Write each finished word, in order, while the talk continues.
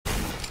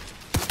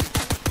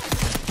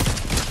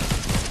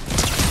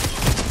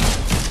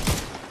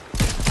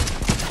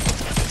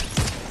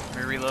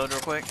reload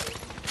real quick.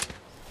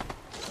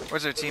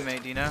 Where's their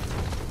teammate? Do you know?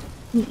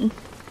 Mm-mm.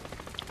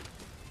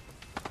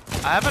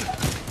 I have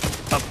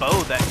a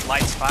bow that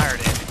lights fire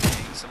to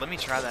everything, so let me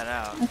try that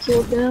out. I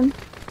killed them.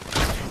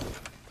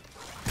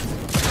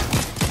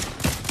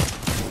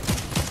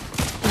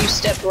 You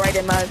stepped right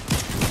in my...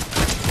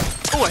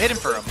 Oh, I hit him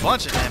for a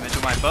bunch of damage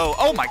with my bow.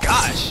 Oh my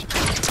gosh!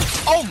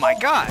 Oh my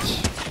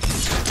gosh!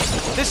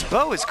 This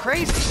bow is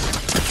crazy.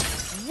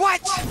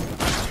 What?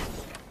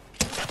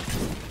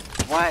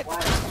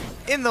 What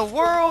in the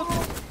world?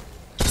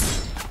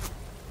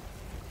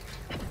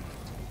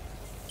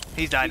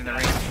 He's died in the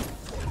ring.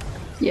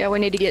 Yeah, we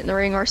need to get in the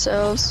ring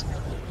ourselves.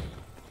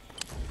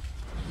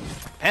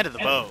 Hand of the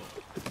bow.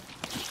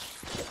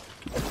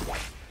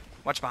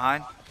 Watch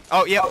behind.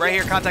 Oh, yeah, right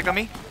here. Contact on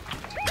me.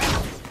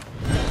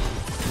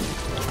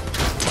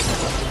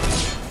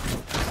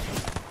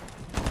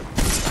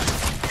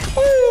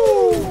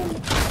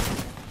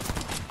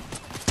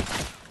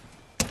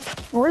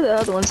 Where are the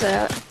other ones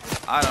at?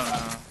 I don't know.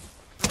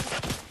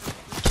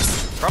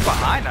 From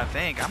behind, I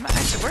think. I'm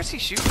actually. Where's he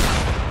shooting?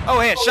 Oh,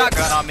 he had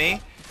shotgun on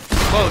me.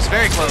 Close,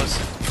 very close.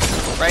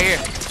 Right here.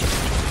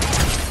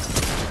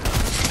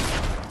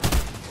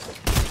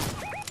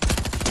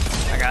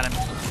 I got him.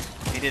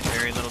 He did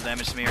very little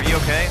damage to me. Are you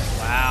okay?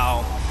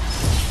 Wow.